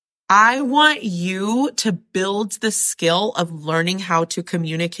I want you to build the skill of learning how to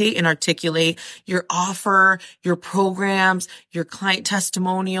communicate and articulate your offer, your programs, your client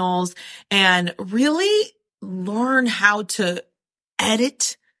testimonials, and really learn how to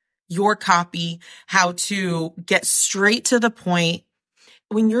edit your copy, how to get straight to the point.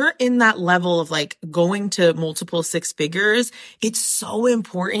 When you're in that level of like going to multiple six figures, it's so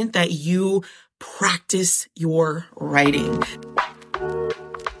important that you practice your writing.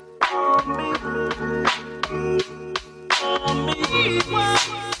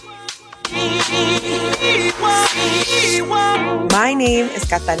 My name is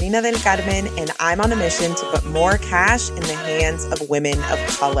Catalina del Carmen, and I'm on a mission to put more cash in the hands of women of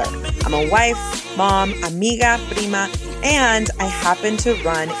color. I'm a wife, mom, amiga, prima, and I happen to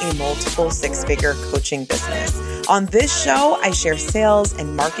run a multiple six-figure coaching business. On this show, I share sales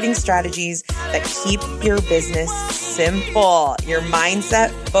and marketing strategies that keep your business simple, your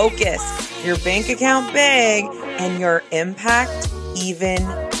mindset focused, your bank account big, and your impact even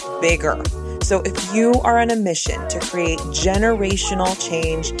bigger. So if you are on a mission to create generational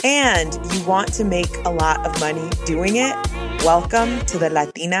change and you want to make a lot of money doing it, welcome to the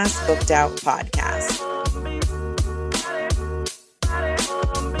Latinas Booked Out podcast.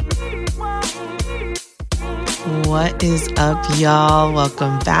 What is up, y'all?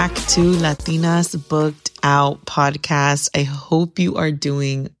 Welcome back to Latinas Booked Out podcast. I hope you are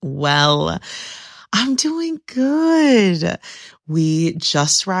doing well. I'm doing good. We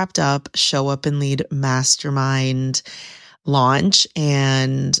just wrapped up Show Up and Lead Mastermind launch,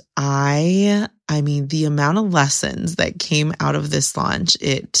 and I mean, the amount of lessons that came out of this launch,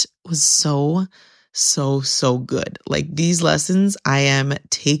 it was so good. Like, these lessons I am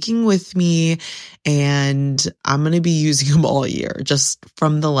taking with me, and I'm going to be using them all year just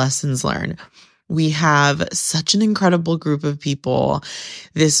from the lessons learned. We have such an incredible group of people.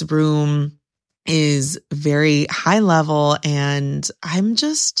 This room is very high level, and I'm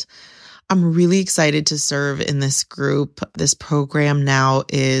really excited to serve in this group. This program now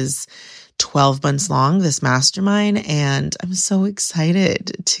is 12 months long, this mastermind, and I'm so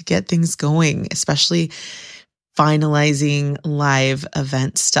excited to get things going, especially finalizing live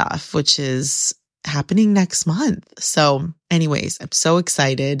event stuff, which is happening next month. So anyways, I'm so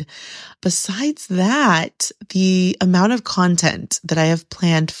excited. Besides that, the amount of content that I have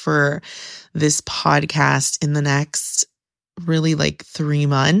planned for this podcast in the next really like 3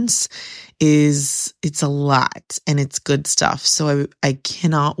 months it's a lot, and it's good stuff. So I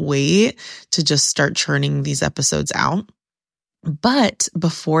cannot wait to just start churning these episodes out. But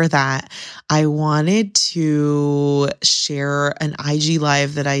before that, I wanted to share an IG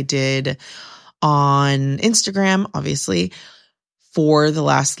live that I did on Instagram, obviously, for the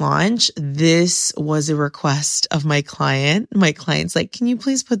last launch. This was a request of my client. My client's like, can you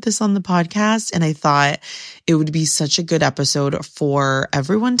please put this on the podcast? And I thought it would be such a good episode for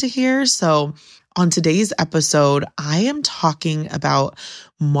everyone to hear. So on today's episode, I am talking about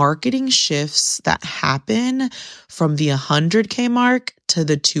marketing shifts that happen from the 100K mark to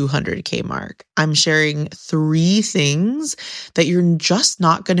the 200K mark. I'm sharing 3 things that you're just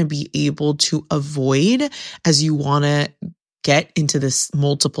not going to be able to avoid as you want to get into this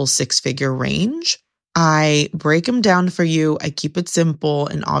multiple six-figure range. I break them down for you. I keep it simple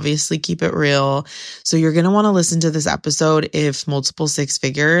and obviously keep it real. So you're going to want to listen to this episode if multiple six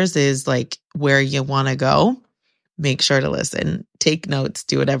figures is like where you want to go. Make sure to listen, take notes,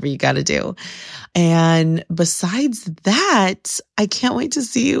 do whatever you got to do. And besides that, I can't wait to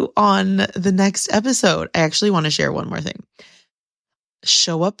see you on the next episode. I actually want to share one more thing.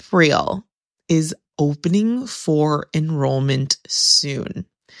 Show Up Real is opening for enrollment soon.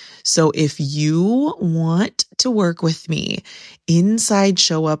 So if you want to work with me inside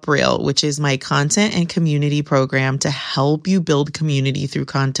Show Up Real, which is my content and community program to help you build community through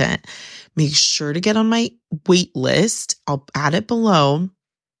content, make sure to get on my wait list. I'll add it below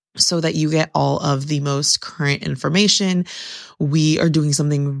so that you get all of the most current information. We are doing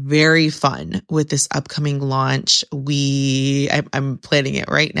something very fun with this upcoming launch. I'm planning it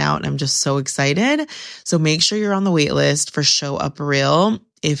right now, and I'm just so excited. So make sure you're on the wait list for Show Up Real.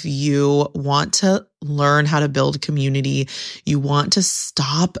 If you want to learn how to build community, you want to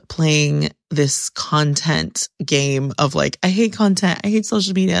stop playing this content game of like, I hate content, I hate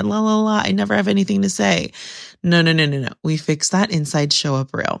social media, la, la, la, I never have anything to say. No. We fixed that inside Show Up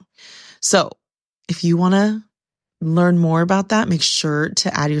Real. So if you want to learn more about that, make sure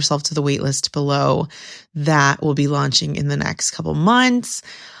to add yourself to the waitlist below. That will be launching in the next couple months.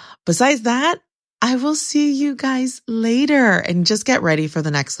 Besides that, I will see you guys later, and just get ready for the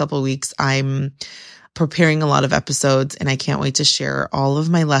next couple of weeks. I'm preparing a lot of episodes, and I can't wait to share all of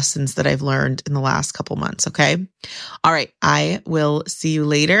my lessons that I've learned in the last couple months. Okay. All right. I will see you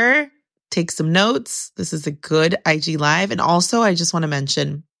later. Take some notes. This is a good IG Live. And also, I just want to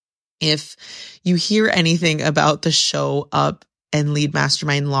mention, if you hear anything about the Show Up and Lead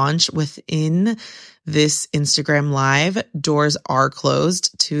Mastermind launch within this Instagram Live, doors are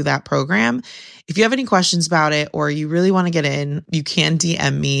closed to that program. If you have any questions about it or you really want to get in, you can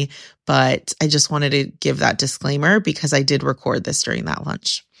DM me, but I just wanted to give that disclaimer because I did record this during that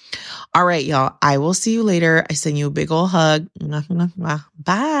lunch. All right, y'all. I will see you later. I send you a big old hug.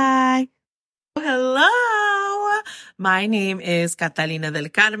 Bye. Hello. My name is Catalina del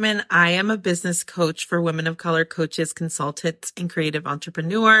Carmen. I am a business coach for women of color coaches, consultants, and creative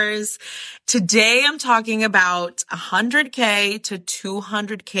entrepreneurs. Today, I'm talking about 100K to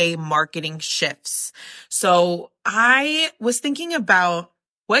 200K marketing shifts. So I was thinking about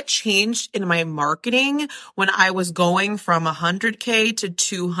what changed in my marketing when I was going from 100K to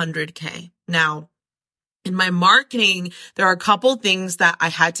 200K. Now, in my marketing, there are a couple things that I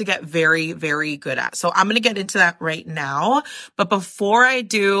had to get very, very good at. So I'm going to get into that right now. But before I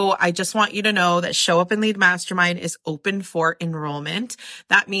do, I just want you to know that Show Up and Lead Mastermind is open for enrollment.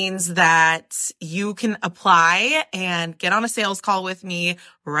 That means that you can apply and get on a sales call with me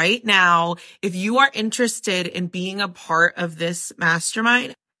right now. If you are interested in being a part of this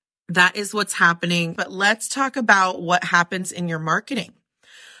mastermind, that is what's happening. But let's talk about what happens in your marketing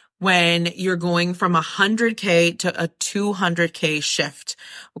when you're going from 100K to a 200K shift.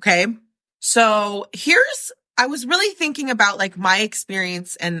 Okay. So I was really thinking about like my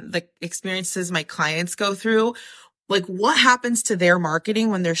experience and the experiences my clients go through. Like what happens to their marketing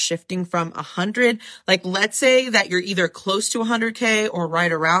when they're shifting from 100? Like let's say that you're either close to 100K or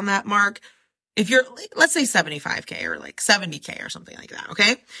right around that mark. If you're, let's say 75K or like 70K or something like that.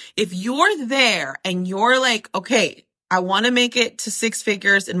 Okay. If you're there and you're like, okay, I want to make it to six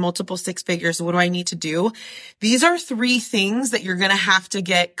figures and multiple six figures. What do I need to do? These are 3 things that you're going to have to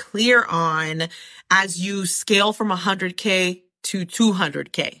get clear on as you scale from 100K to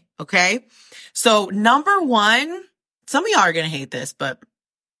 200K. Okay. So number 1, some of y'all are going to hate this, but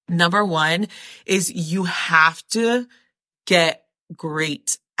number 1 is you have to get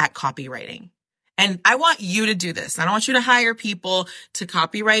great at copywriting. And I want you to do this. I don't want you to hire people to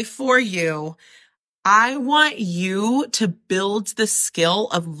copyright for you. I want you to build the skill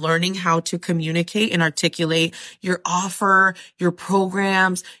of learning how to communicate and articulate your offer, your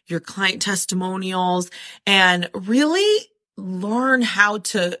programs, your client testimonials, and really learn how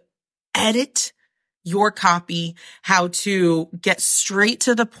to edit your copy, how to get straight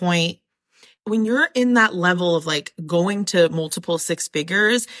to the point. When you're in that level of like going to multiple six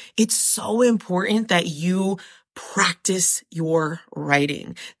figures, it's so important that you practice your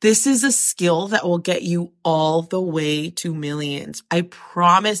writing. This is a skill that will get you all the way to millions. I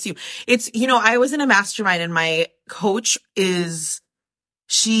promise you. I was in a mastermind and my coach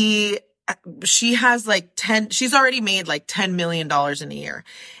she has like she's already made like $10 million in a year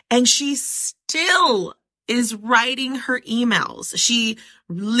and she still is writing her emails. She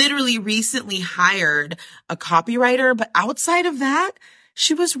literally recently hired a copywriter, but outside of that,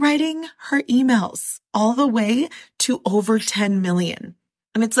 she was writing her emails all the way to over 10 million.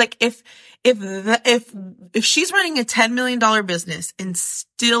 And it's like, if she's running a $10 million business and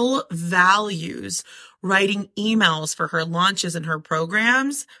still values writing emails for her launches and her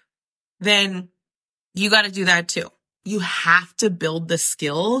programs, then you got to do that too. You have to build the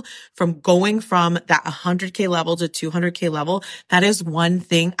skill from going from that 100K level to 200K level. That is one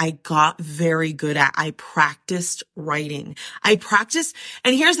thing I got very good at. I practiced writing. And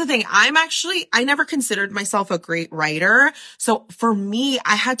here's the thing. I never considered myself a great writer. So for me,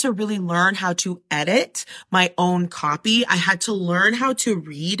 I had to really learn how to edit my own copy. I had to learn how to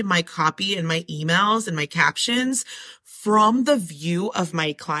read my copy and my emails and my captions from the view of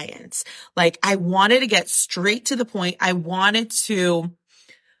my clients. Like I wanted to get straight to the point.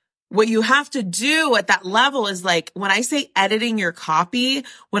 What you have to do at that level is like, when I say editing your copy,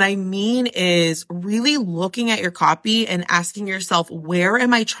 what I mean is really looking at your copy and asking yourself, where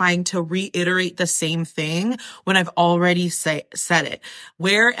am I trying to reiterate the same thing when I've already said it?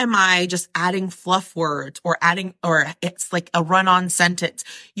 Where am I just adding fluff words or it's like a run-on sentence?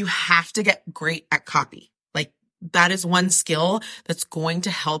 You have to get great at copy. That is one skill that's going to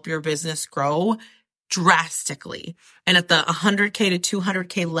help your business grow drastically. And at the 100K to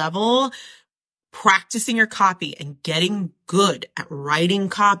 200K level, practicing your copy and getting good at writing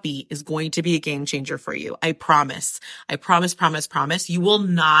copy is going to be a game changer for you. I promise. I promise. You will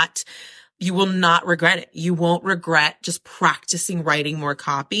not regret it. You won't regret just practicing writing more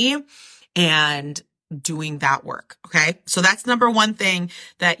copy and doing that work. Okay. So that's number one thing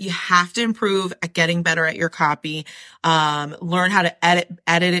that you have to improve at getting better at your copy. Learn how to edit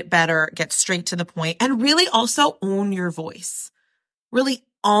it better, get straight to the point, and really also own your voice. Really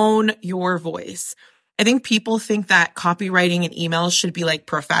own your voice. I think people think that copywriting and emails should be like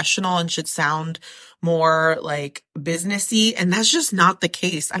professional and should sound more like businessy. And that's just not the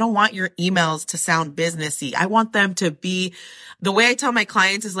case. I don't want your emails to sound businessy. I want them to be, the way I tell my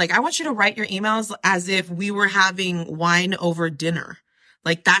clients is like, I want you to write your emails as if we were having wine over dinner.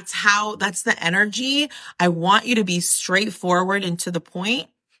 Like that's the energy. I want you to be straightforward and to the point.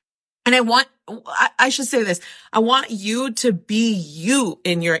 And I should say this, I want you to be you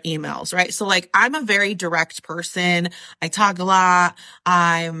in your emails, right? So like, I'm a very direct person. I talk a lot.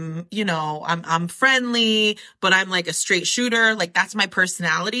 I'm friendly, but I'm like a straight shooter. Like that's my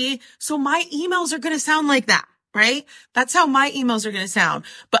personality. So my emails are going to sound like that, right? That's how my emails are going to sound.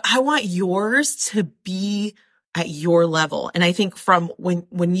 But I want yours to be at your level. And I think from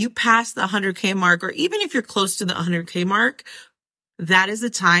when you pass the 100K mark, or even if you're close to the 100K mark, that is the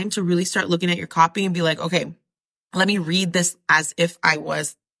time to really start looking at your copy and be like, okay, let me read this as if I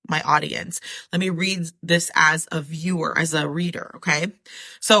was my audience. Let me read this as a viewer, as a reader. Okay.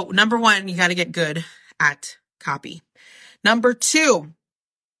 So number one, you got to get good at copy. Number two,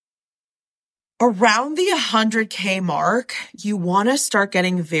 around the 100K mark, you want to start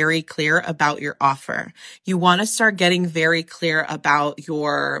getting very clear about your offer. You want to start getting very clear about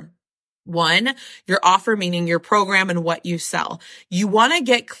your offer, meaning your program and what you sell. You want to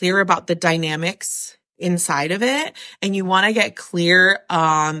get clear about the dynamics inside of it. And you want to get clear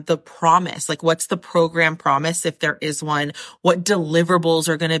on the promise. Like what's the program promise if there is one? What deliverables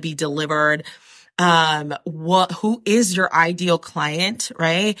are going to be delivered? Who is your ideal client,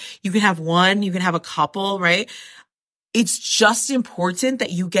 right? You can have one, you can have a couple, right? It's just important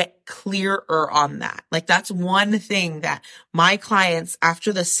that you get clearer on that. Like that's one thing that my clients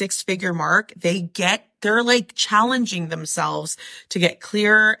after the 6-figure mark, they're like challenging themselves to get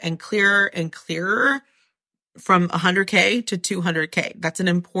clearer and clearer and clearer from 100K to 200K. That's an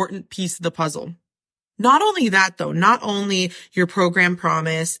important piece of the puzzle. Not only that though, not only your program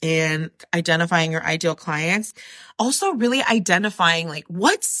promise and identifying your ideal clients, also really identifying like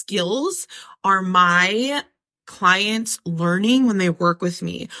what skills are my clients learning when they work with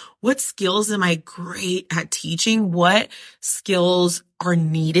me? What skills am I great at teaching? What skills are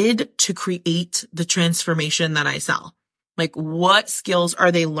needed to create the transformation that I sell? Like what skills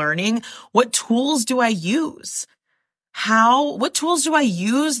are they learning? What tools do I use? What tools do I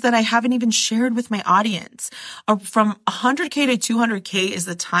use that I haven't even shared with my audience? From 100K to 200K is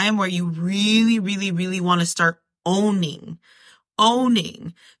the time where you really, really, really want to start owning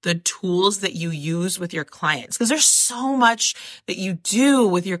the tools that you use with your clients. Because there's so much that you do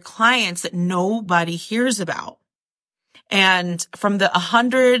with your clients that nobody hears about. And from the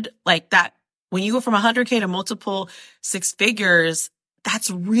 100, like that, when you go from 100K to multiple 6 figures, that's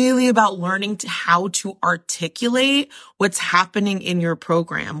really about learning how to articulate what's happening in your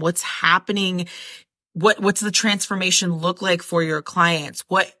program, what's happening, what's the transformation look like for your clients,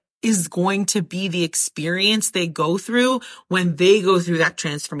 what is going to be the experience they go through when they go through that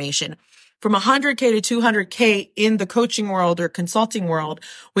transformation. From 100K to 200K in the coaching world or consulting world,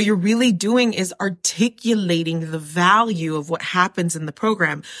 what you're really doing is articulating the value of what happens in the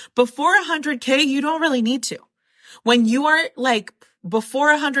program. Before 100K, you don't really need to. When you are like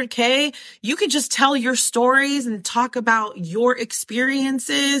before 100K, you can just tell your stories and talk about your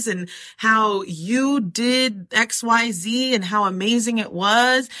experiences and how you did XYZ and how amazing it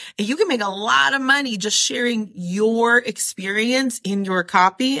was. And you can make a lot of money just sharing your experience in your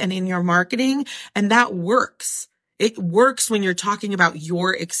copy and in your marketing. And that works. It works when you're talking about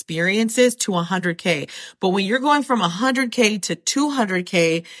your experiences to 100K. But when you're going from 100K to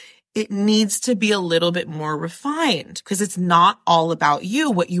 200K, it needs to be a little bit more refined because it's not all about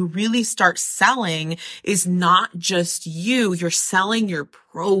you. What you really start selling is not just you. You're selling your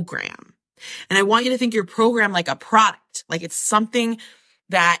program. And I want you to think your program like a product, like it's something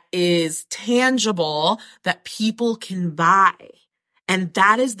that is tangible that people can buy. And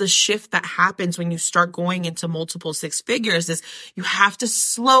that is the shift that happens when you start going into multiple 6 figures is you have to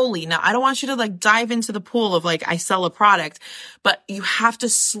slowly, now I don't want you to like dive into the pool of like, I sell a product, but you have to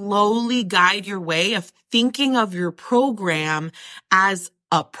slowly guide your way of thinking of your program as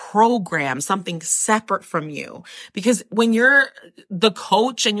a program, something separate from you. Because when you're the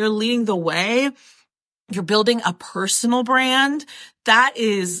coach and you're leading the way, you're building a personal brand. That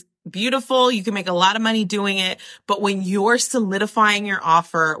is beautiful. You can make a lot of money doing it. But when you're solidifying your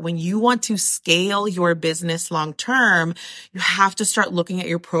offer, when you want to scale your business long term, you have to start looking at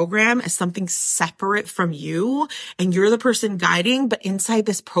your program as something separate from you. And you're the person guiding, but inside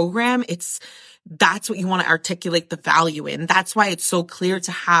this program, that's what you want to articulate the value in. That's why it's so clear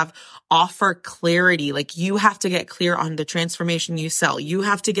to have offer clarity. Like, you have to get clear on the transformation you sell. You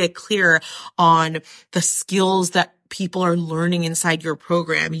have to get clear on the skills that people are learning inside your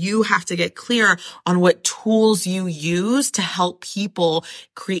program. You have to get clear on what tools you use to help people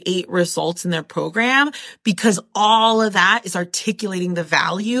create results in their program, because all of that is articulating the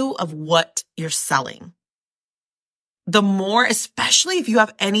value of what you're selling. The more, especially if you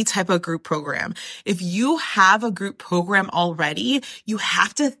have any type of group program, if you have a group program already, you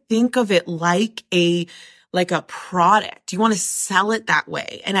have to think of it like a product. You want to sell it that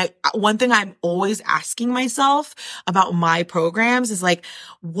way. And one thing I'm always asking myself about my programs is like,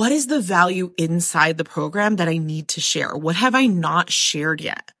 what is the value inside the program that I need to share? What have I not shared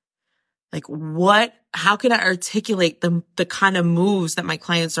yet? Like, how can I articulate the kind of moves that my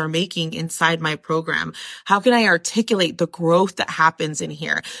clients are making inside my program? How can I articulate the growth that happens in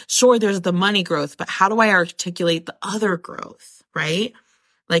here? Sure, there's the money growth, but how do I articulate the other growth, right?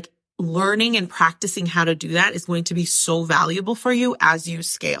 Like, learning and practicing how to do that is going to be so valuable for you as you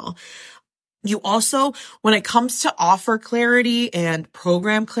scale. You also, when it comes to offer clarity and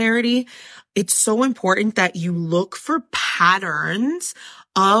program clarity, it's so important that you look for patterns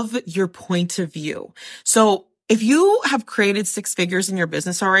of your point of view. So if you have created 6 figures in your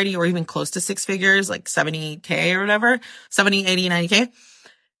business already, or even close to 6 figures, like 70K or whatever, 70, 80, 90K,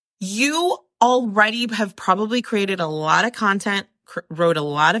 you already have probably created a lot of content, wrote a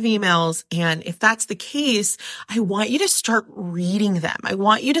lot of emails. And if that's the case, I want you to start reading them. I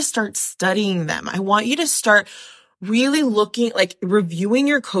want you to start studying them. I want you to start really reviewing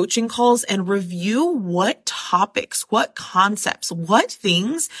your coaching calls and review what topics, what concepts, what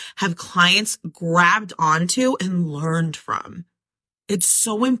things have clients grabbed onto and learned from. It's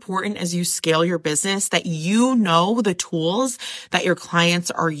so important as you scale your business that you know the tools that your clients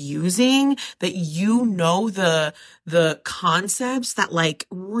are using, that you know the concepts that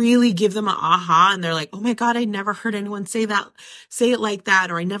really give them an aha, and they're like, oh my God, I never heard anyone say it like that,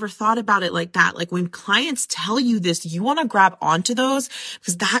 or I never thought about it like that. Like, when clients tell you this, you want to grab onto those,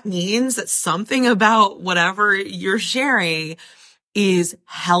 because that means that something about whatever you're sharing is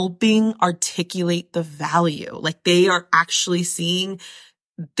helping articulate the value. Like, they are actually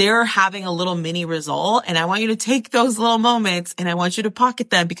they're having a little mini result. And I want you to take those little moments and I want you to pocket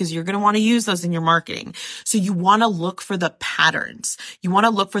them, because you're going to want to use those in your marketing. So you want to look for the patterns. You want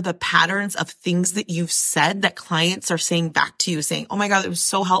to look for the patterns of things that you've said that clients are saying back to you, saying, oh my God, it was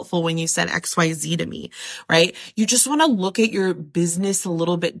so helpful when you said XYZ to me, right? You just want to look at your business a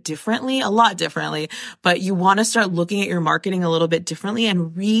lot differently, but you want to start looking at your marketing a little bit differently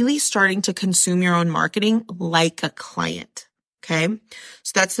and really starting to consume your own marketing like a client. Okay.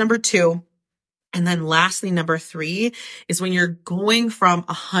 So that's number 2. And then lastly, number 3 is when you're going from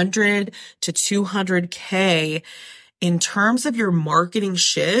 100 to 200K, in terms of your marketing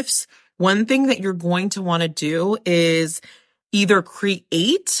shifts, one thing that you're going to want to do is either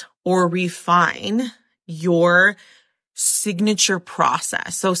create or refine your signature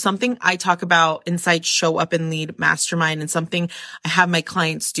process. So something I talk about inside Show Up and Lead Mastermind, and something I have my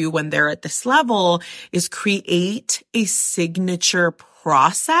clients do when they're at this level, is create a signature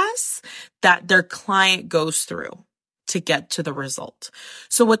process that their client goes through to get to the result.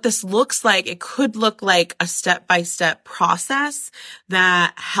 So what this looks like, it could look like a step-by-step process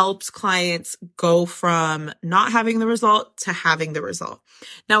that helps clients go from not having the result to having the result.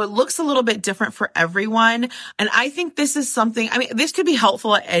 Now, it looks a little bit different for everyone. And I think this is something, this could be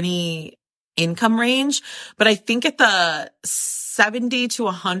helpful at any income range, but I think at the 70 to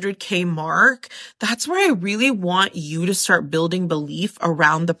 100K mark, that's where I really want you to start building belief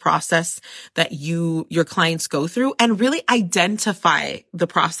around the process that your clients go through, and really identify the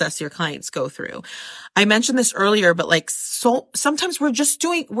process your clients go through. I mentioned this earlier, but so sometimes we're just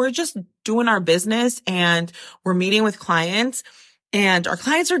doing our business and we're meeting with clients, and our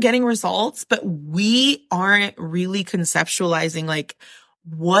clients are getting results, but we aren't really conceptualizing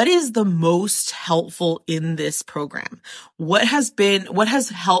what is the most helpful in this program? What has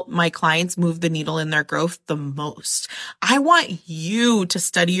helped my clients move the needle in their growth the most? I want you to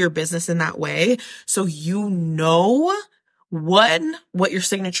study your business in that way, so you know what your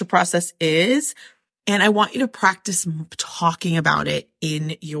signature process is. And I want you to practice talking about it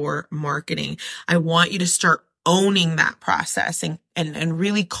in your marketing. I want you to start owning that process and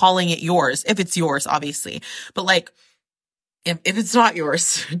really calling it yours, if it's yours, obviously. But if it's not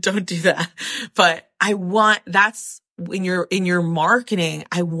yours, don't do that. But that's when you're in your marketing,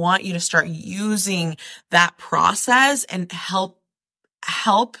 I want you to start using that process and help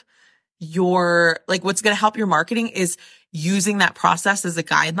what's going to help your marketing is using that process as a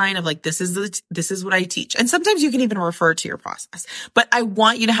guideline of like, this is what I teach. And sometimes you can even refer to your process, but I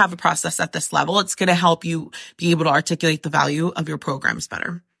want you to have a process at this level. It's going to help you be able to articulate the value of your programs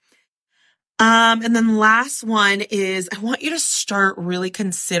better. And then last one is I want you to start really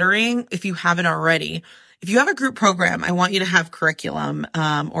considering, if you haven't already, if you have a group program, I want you to have curriculum,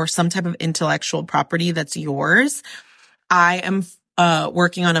 or some type of intellectual property that's yours. I am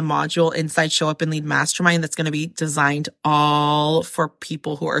working on a module inside Show Up and Lead Mastermind that's going to be designed all for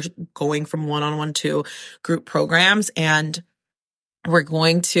people who are going from one-on-one to group programs. And we're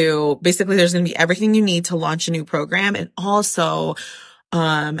going to, basically there's going to be everything you need to launch a new program, and also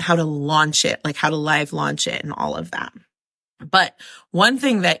how to launch it, like how to live launch it and all of that. But one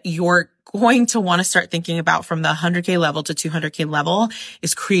thing that you're going to want to start thinking about from the 100K level to 200K level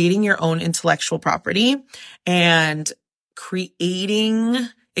is creating your own intellectual property and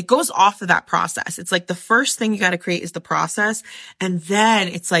it goes off of that process. It's like the first thing you got to create is the process. And then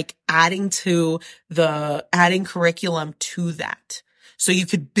it's like adding curriculum to that. So you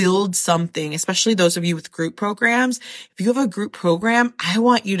could build something, especially those of you with group programs. If you have a group program, I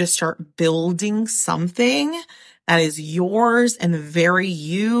want you to start building something that is yours and very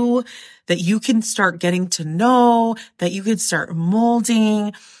you, that you can start getting to know, that you can start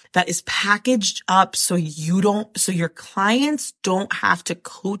molding, that is packaged up so your clients don't have to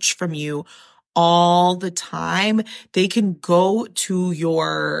coach from you all the time. They can go to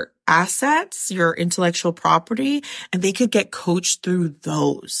your assets, your intellectual property, and they could get coached through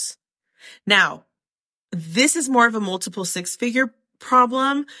those. Now, this is more of a multiple six-figure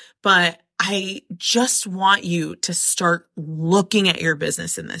problem, but I just want you to start looking at your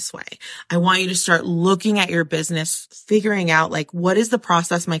business in this way. I want you to start looking at your business, figuring out like, what is the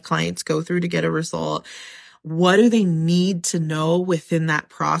process my clients go through to get a result? What do they need to know within that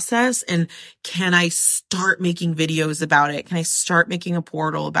process? And can I start making videos about it? Can I start making a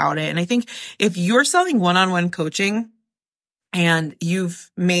portal about it? And I think if you're selling one-on-one coaching and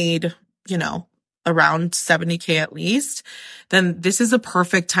you've made, around 70K at least, then this is a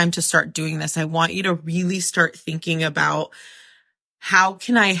perfect time to start doing this. I want you to really start thinking about, how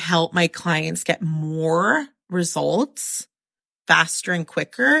can I help my clients get more results faster and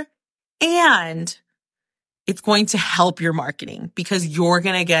quicker? And it's going to help your marketing, because you're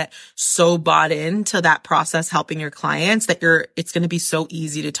going to get so bought into that process helping your clients that it's going to be so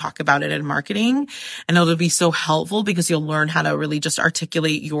easy to talk about it in marketing, and it'll be so helpful because you'll learn how to really just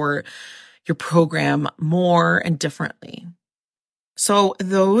articulate your program more and differently. So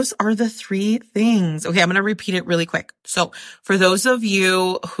those are the 3 things. Okay, I'm going to repeat it really quick. So for those of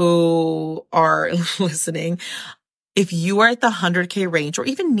you who are listening, if you are at the 100K range or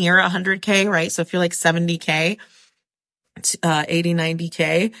even near 100K, right? So if you're like 70K, 80,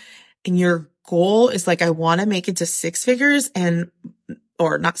 90K, and your goal is like, I want to make it to 6 figures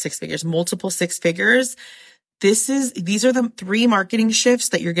or not 6 figures, multiple 6 figures. These are the 3 marketing shifts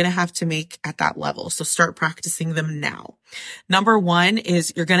that you're going to have to make at that level. So start practicing them now. Number 1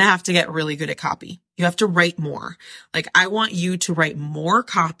 is you're going to have to get really good at copy. You have to write more. Like, I want you to write more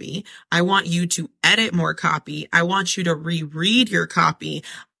copy. I want you to edit more copy. I want you to reread your copy.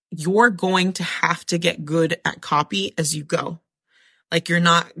 You're going to have to get good at copy as you go. Like, you're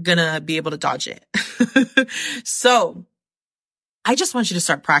not going to be able to dodge it. So I just want you to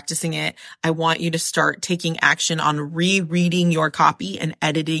start practicing it. I want you to start taking action on rereading your copy and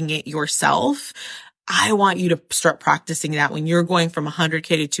editing it yourself. I want you to start practicing that when you're going from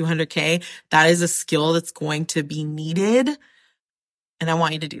 100K to 200K. That is a skill that's going to be needed. And I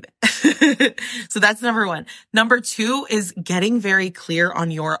want you to do that. So that's number 1. Number 2 is getting very clear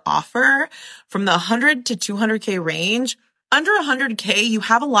on your offer. From the 100 to 200K range, under 100K, you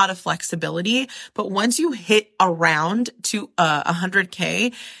have a lot of flexibility, but once you hit around to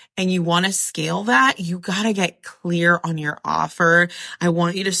 100K and you want to scale that, you got to get clear on your offer. I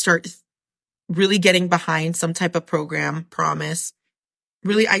want you to start really getting behind some type of program promise,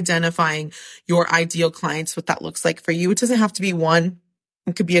 really identifying your ideal clients, what that looks like for you. It doesn't have to be one.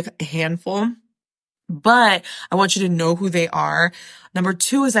 It could be a handful. But I want you to know who they are. Number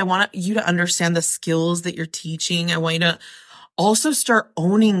 2 is I want you to understand the skills that you're teaching. I want you to also start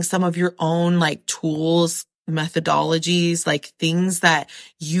owning some of your own like tools, methodologies, like things that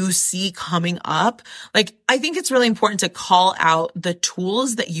you see coming up. Like, I think it's really important to call out the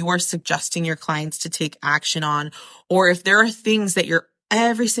tools that you are suggesting your clients to take action on. Or if there are things that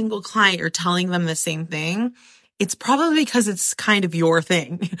every single client, you're telling them the same thing, it's probably because it's kind of your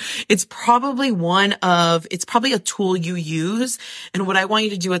thing. It's probably a tool you use. And what I want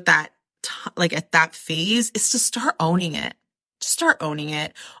you to do at that phase is to start owning it. Just start owning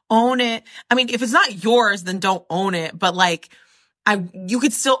it. Own it. I mean, if it's not yours, then don't own it. But you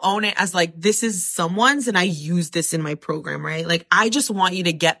could still own it as this is someone's and I use this in my program, right? I just want you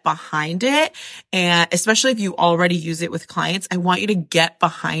to get behind it. And especially if you already use it with clients, I want you to get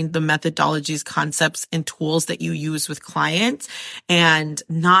behind the methodologies, concepts, and tools that you use with clients and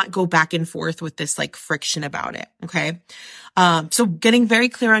not go back and forth with this friction about it. Okay. So getting very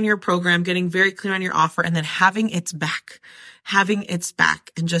clear on your program, getting very clear on your offer, and then having its back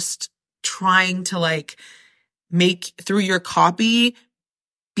and just trying to make through your copy,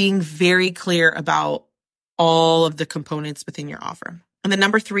 being very clear about all of the components within your offer. And then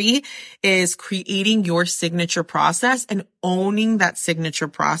number 3 is creating your signature process and owning that signature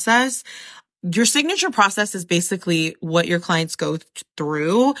process. Your signature process is basically what your clients go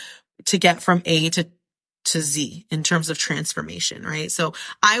through to get from A to Z in terms of transformation, right? So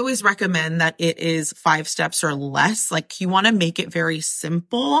I always recommend that it is 5 steps or less. You want to make it very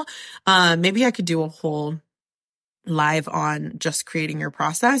simple. Maybe I could do a whole live on just creating your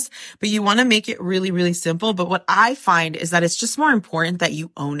process, but you want to make it really, really simple. But what I find is that it's just more important that you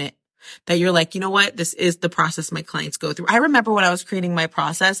own it, that you're you know what? This is the process my clients go through. I remember when I was creating my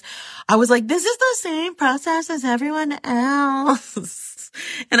process, I was this is the same process as everyone else.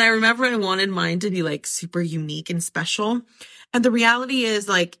 And I remember I wanted mine to be super unique and special. And the reality is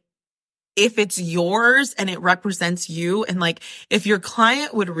if it's yours and it represents you, and if your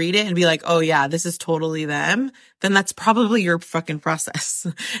client would read it and be oh yeah, this is totally them, then that's probably your fucking process.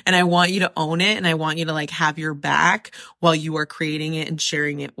 And I want you to own it, and I want you to have your back while you are creating it and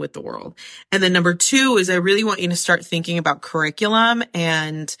sharing it with the world. And then number 2 is I really want you to start thinking about curriculum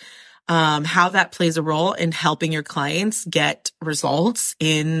and how that plays a role in helping your clients get results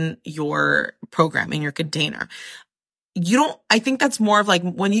in your program, in your container. I think that's more of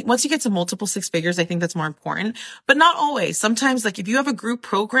once you get to multiple 6 figures, I think that's more important, but not always. Sometimes if you have a group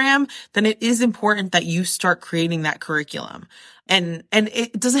program, then it is important that you start creating that curriculum. And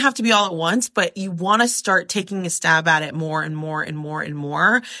it doesn't have to be all at once, but you want to start taking a stab at it more and more and more and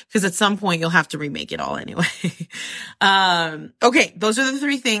more, because at some point you'll have to remake it all anyway. Okay. Those are the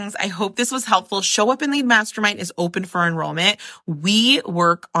 3 things. I hope this was helpful. Show Up and Lead Mastermind is open for enrollment. We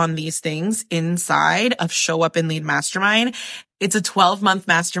work on these things inside of Show Up and Lead Mastermind. It's a 12-month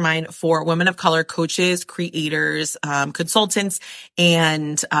mastermind for women of color coaches, creators, consultants,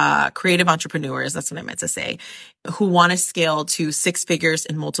 and creative entrepreneurs. That's what I meant to say, who want to scale to 6 figures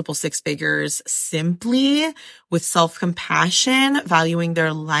and multiple 6 figures simply with self-compassion, valuing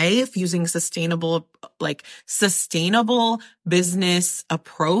their life, using sustainable business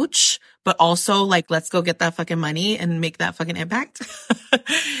approach, but also let's go get that fucking money and make that fucking impact.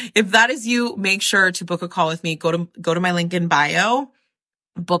 If that is you, make sure to book a call with me. Go to my link in bio,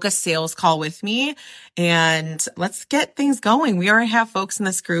 book a sales call with me, and let's get things going. We already have folks in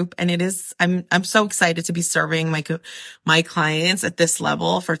this group, and I'm so excited to be serving my clients at this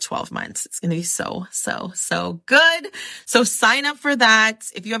level for 12 months. It's going to be so, so, so good. So sign up for that.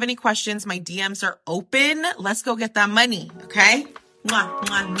 If you have any questions, my DMs are open. Let's go get that money. Okay. Mwah,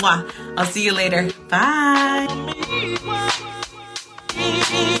 mwah, mwah. I'll see you later. Bye.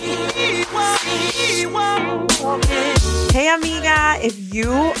 Hey amiga, if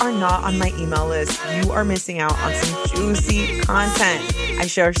you are not on my email list, you are missing out on some juicy content. I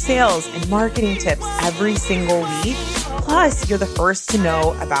share sales and marketing tips every single week. Plus, you're the first to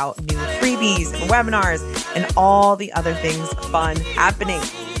know about new freebies and webinars and all the other things fun happening.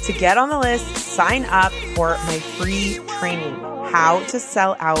 To get on the list, sign up for my free training, How to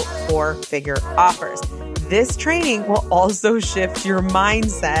Sell Out 4-Figure Offers. This training will also shift your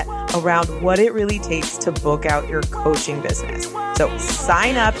mindset around what it really takes to book out your coaching business. So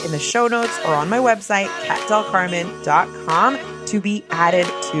sign up in the show notes or on my website, katdelcarmen.com, to be added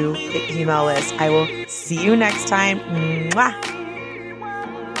to the email list. I will see you next time. Mwah.